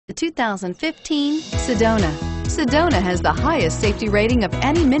The 2015 Sedona. Sedona has the highest safety rating of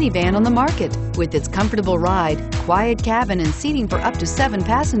any minivan on the market. With its comfortable ride, quiet cabin, and seating for up to 7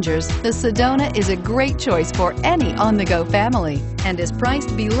 passengers, the Sedona is a great choice for any on-the-go family and is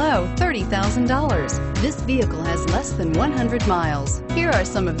priced below $30,000. This vehicle has less than 100 miles. Here are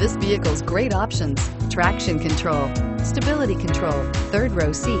some of this vehicle's great options: traction control, stability control, third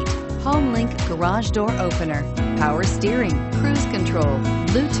row seat, home link garage door opener, power steering, cruise control,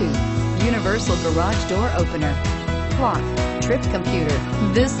 Bluetooth, universal garage door opener, clock, trip computer.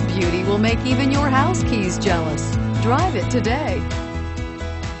 This beauty will make even your house keys jealous. Drive it today.